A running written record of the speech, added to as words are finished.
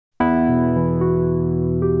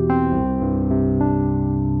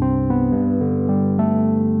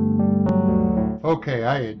Okay,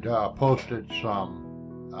 I had posted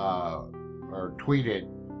some or tweeted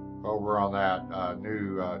over on that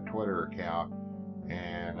new Twitter account,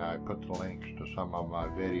 and I put the links to some of my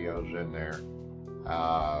videos in there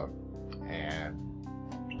and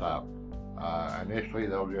stuff. Initially,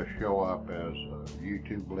 they'll just show up as a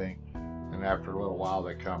YouTube link, and after a little while,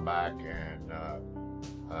 they come back and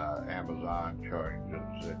Amazon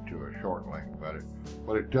changes it to a short link. But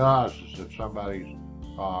what it does is if somebody's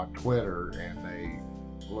on Twitter and they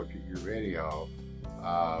look at your video,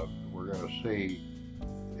 we're going to see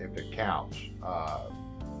if it counts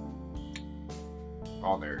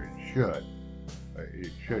on there.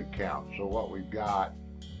 It should count. So what we've got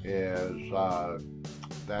is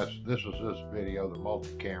this is this video, the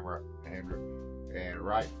multi-camera, and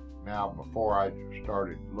right now, before I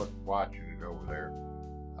started watching it over there,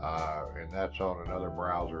 and that's on another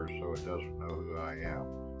browser, so it doesn't know who I am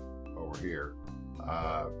over here.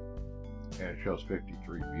 And it shows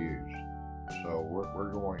 53 views. So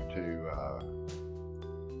we're going to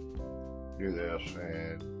do this,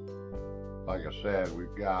 and like I said,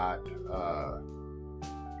 we've got the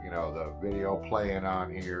video playing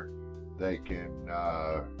on here. They can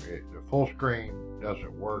the full screen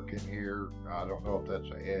doesn't work in here. I don't know if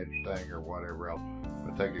that's an Edge thing or whatever else,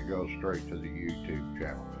 but they could go straight to the YouTube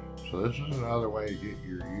channel. So this is another way to get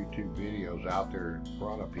your YouTube videos out there in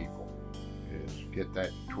front of people, is get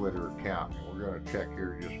that Twitter account. And we're going to check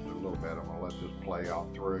here just a little bit. I'm going to let this play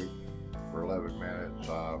on through for 11 minutes,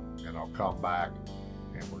 and I'll come back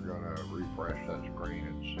and we're going to refresh that screen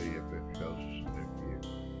and see if it shows us a new view.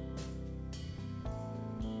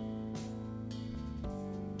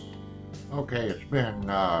 Okay, it's been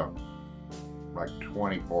like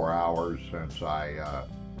 24 hours since I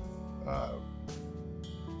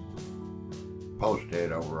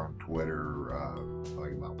posted over on Twitter,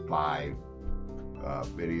 like about 5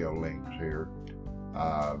 video links here.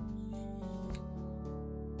 A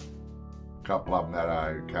couple of them that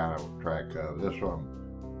I kind of track of. This one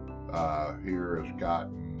here has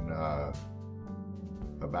gotten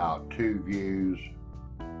about 2 views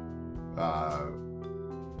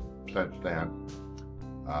since then.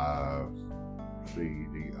 See,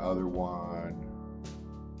 the other one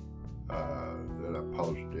that I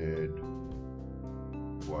posted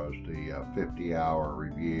was the 50-hour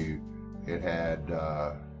review. It had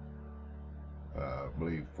I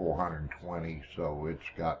believe 420, so it's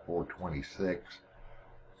got 426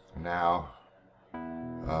 now.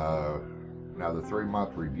 Now the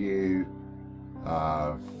 3-month review,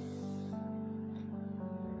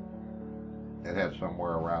 it had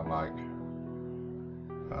somewhere around like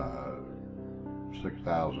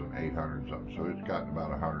 6,800 something, so it's gotten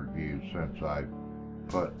about 100 views since I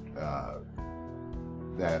put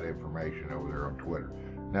that information over there on Twitter.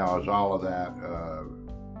 Now, is all of that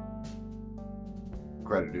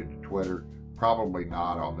credited to Twitter? Probably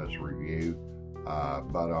not on this review,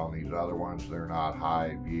 but on these other ones, they're not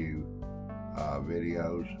high view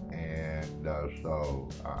videos, and so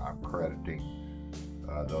I'm crediting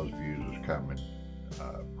those views as coming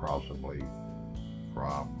possibly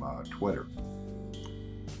from Twitter.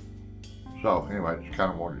 So anyway, just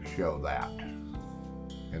kind of wanted to show that, and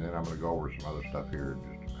then I'm going to go over some other stuff here in just a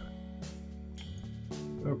minute.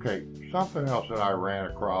 Okay, something else that I ran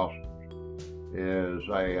across is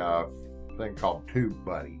a thing called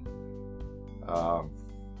TubeBuddy.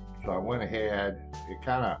 So I went ahead, it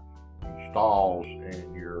kind of installs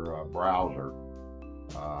in your browser.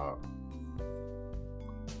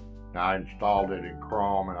 Now I installed it in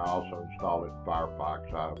Chrome, and I also installed it in Firefox.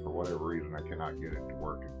 For whatever reason, I cannot get it to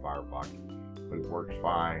work in Firefox, but it works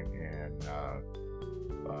fine in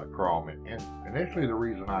Chrome. And initially, the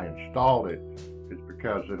reason I installed it is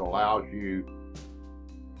because it allows you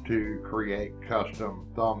to create custom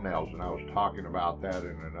thumbnails, and I was talking about that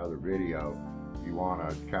in another video. You want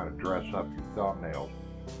to kind of dress up your thumbnails,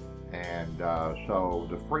 and so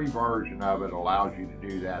the free version of it allows you to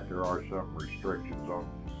do that. There are some restrictions on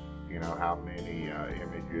how many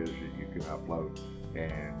images that you can upload,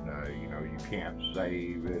 and you can't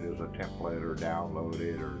save it as a template or download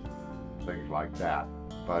it or things like that.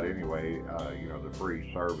 But anyway, the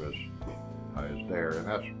free service is there, and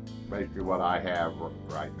that's basically what I have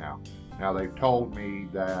right now. Now they've told me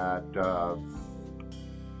that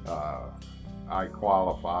I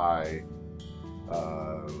qualify.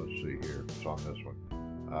 Let's see here, it's on this one.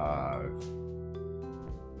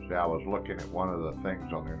 I was looking at one of the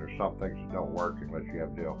things on there. There's some things that don't work unless you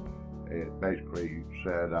have deal. It basically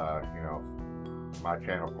said, my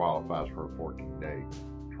channel qualifies for a 14-day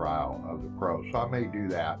trial of the Pro. So I may do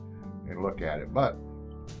that and look at it. But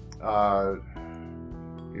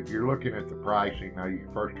if you're looking at the pricing, now you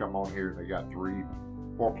first come on here and they got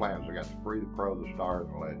 4 plans. They got the Free, the Pro, the Star,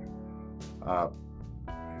 and the Legend.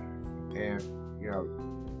 And you know,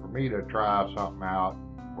 for me to try something out,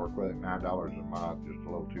 work with it, $9 a month, just a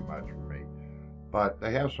little too much for me. But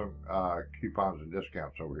they have some coupons and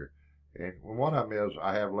discounts over here. And one of them is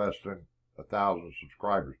I have less than 1,000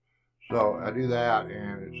 subscribers. So I do that,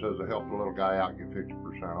 and it says I help the little guy out and get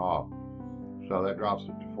 50% off. So that drops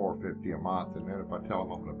it to $4.50 a month. And then if I tell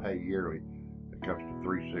them I'm going to pay yearly, it comes to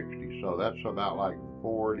 $3.60. So that's about like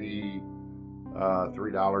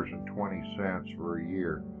 $43.20 for a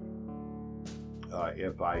year.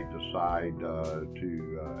 If I decide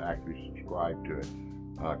to actually subscribe to it.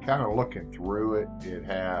 Kind of looking through it, it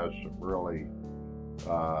has some really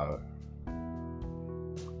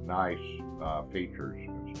nice features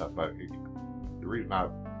and stuff. But the reason I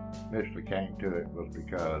initially came to it was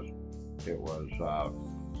because it was,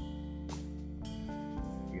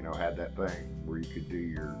 you know, had that thing where you could do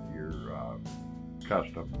your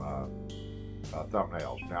custom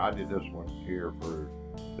thumbnails. Now I did this one here for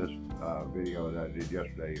this video that I did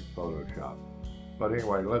yesterday in Photoshop. But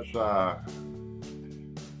anyway, let's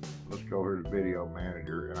go over to Video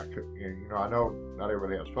Manager, and you know, I know not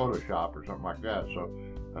everybody has Photoshop or something like that, so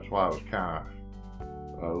that's why I was kind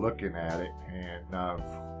of looking at it and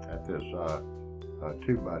at this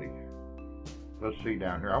TubeBuddy. Let's see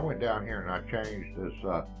down here. I went down here and I changed this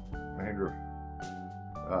Mahindra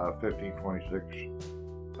 1526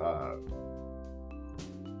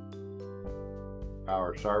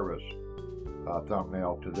 hour service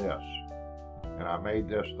thumbnail to this, and I made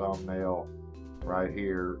this thumbnail right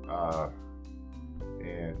here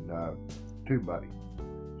in TubeBuddy.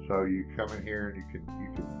 So you come in here and you can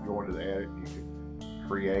go into the edit and you can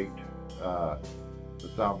create the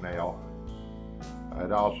thumbnail.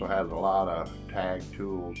 It also has a lot of tag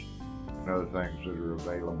tools and other things that are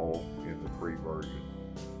available in the free version.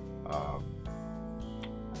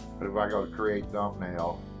 But if I go to create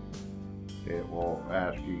thumbnail, it will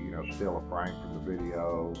ask you, you know, steal a frame from the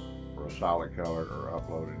video or a solid color or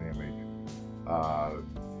upload an image.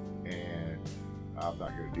 And I'm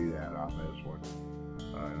not going to do that on this one.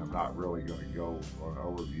 And I'm not really going to go on an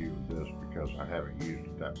overview of this because I haven't used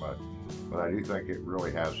it that much. But I do think it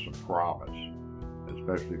really has some promise,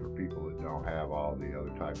 especially for people that don't have all the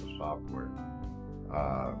other type of software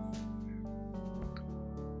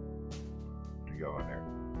to go in there.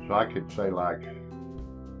 So I could say like,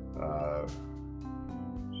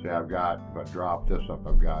 see, I've got, if I drop this up,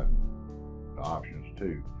 I've got the options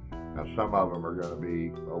too. Now some of them are going to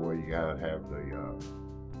be, oh well, you got to have the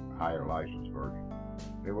higher license version.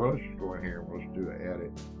 Okay, well, let's just go in here and let's do an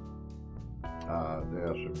edit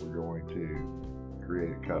this, and we're going to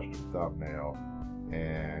create a custom thumbnail,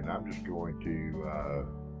 and I'm just going to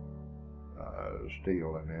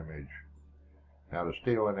steal an image. Now to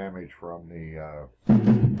steal an image from the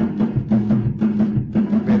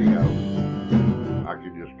video, I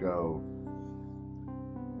could just go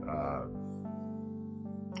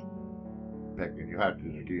pick, and you have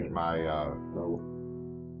to excuse my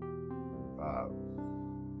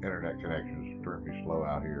internet connection is terribly slow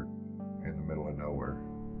out here in the middle of nowhere.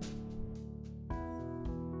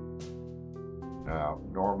 Now,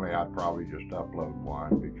 normally I'd probably just upload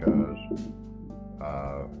one because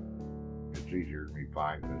it's easier to me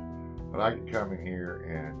finding it. But I can come in here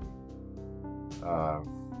and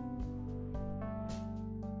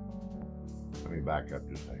let me back up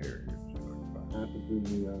just a hair here. See what I can find.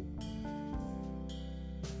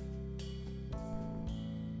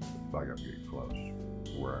 Looks like I'm getting close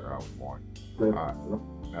to where I was going. Alright,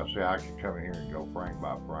 now see, I can come in here and go frame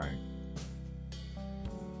by frame.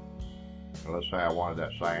 So let's say I wanted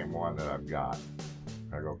that same one that I've got.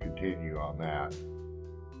 I go continue on that.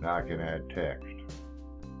 Now I can add text.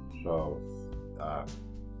 So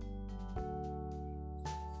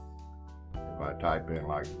if I type in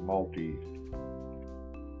like multi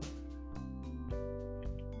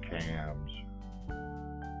cams,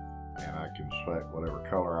 and I can select whatever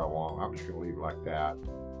color I want. I'm just going to leave it like that,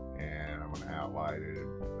 and I'm going to outline it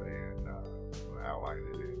and outline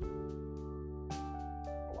it in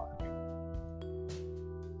black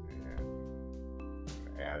and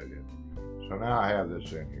add it in. So now I have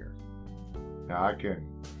this in here. Now I can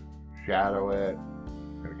shadow it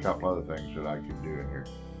and a couple other things that I can do in here.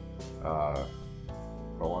 If I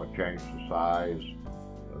want to change the size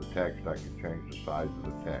of the text, I can change the size of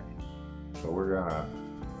the text. So we're going to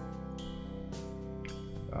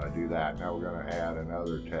do that. Now we're going to add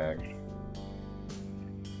another text.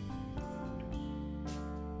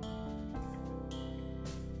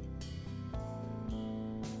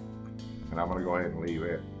 And I'm going to go ahead and leave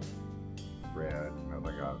it red. I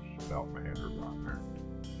think I spelled Mahindra on there.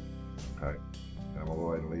 Okay, and I'm gonna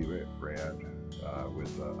go ahead and leave it red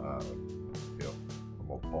with the yep. I'm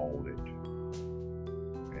gonna fold it,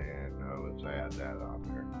 and let's add that on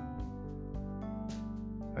there.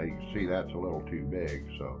 Now you can see that's a little too big,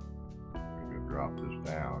 so I'm gonna drop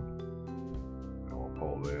this down. And we'll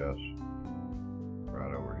pull this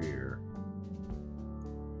right over here.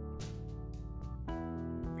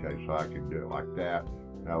 Okay, so I can do it like that.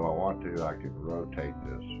 Now if I want to, I can rotate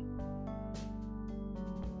this.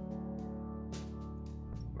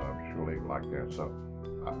 But I'm just gonna leave it like that. So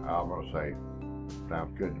I'm gonna say,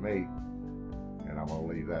 sounds good to me. And I'm gonna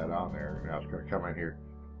leave that on there. Now it's gonna come in here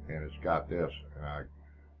and it's got this, and I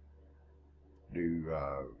do,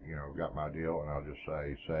 you know, got my deal, and I'll just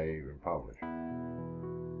say save and publish.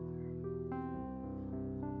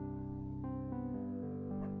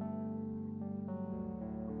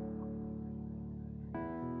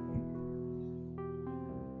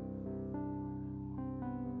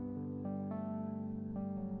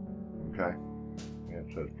 Okay, and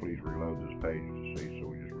it says please reload this page to see, so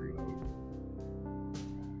we just reload.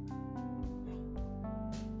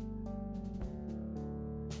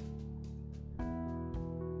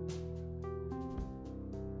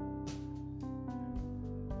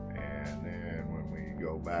 And then when we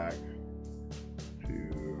go back to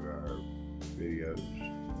our videos,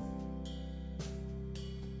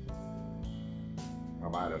 I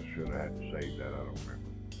might have should have had to save that, I don't remember.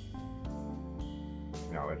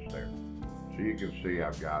 Now it's there. So you can see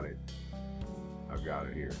I've got it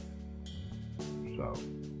here. So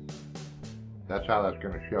that's how that's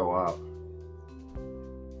going to show up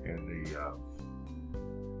in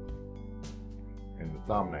the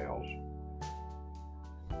thumbnails.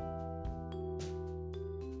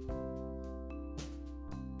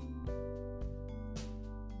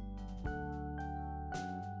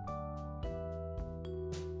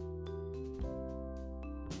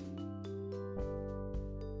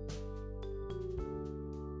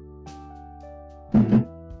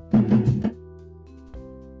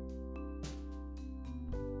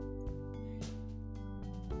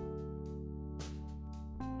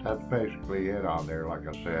 That's basically it on there. Like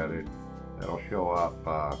I said, it'll show up.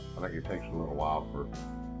 I think it takes a little while for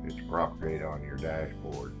it to propagate on your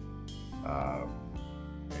dashboard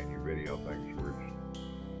and your video things where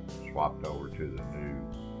it's swapped over to the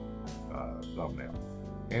new thumbnail.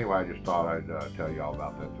 Anyway, I just thought I'd tell you all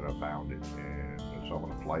about that I found it, and so I'm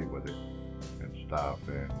going to play with it and stuff.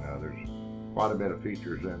 And there's quite a bit of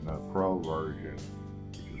features in the Pro version,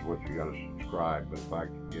 which is what you got to subscribe. But if I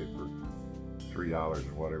can get for $3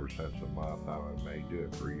 and whatever cents a month, I may do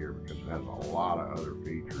it for a year, because it has a lot of other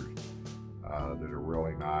features that are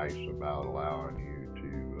really nice about allowing you to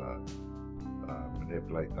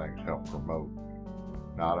manipulate things, help promote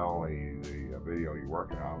not only the video you're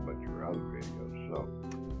working on, but your other videos. So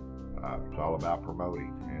it's all about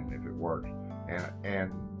promoting, and if it works.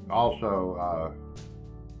 And also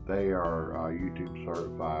they are YouTube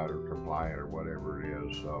certified or compliant or whatever it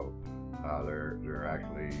is. So they're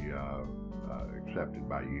actually accepted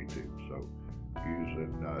by YouTube. So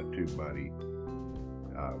using TubeBuddy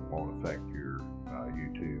won't affect your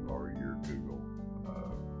YouTube or your Google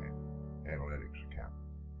Analytics account.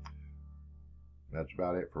 That's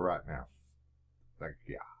about it for right now. Thank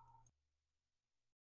you.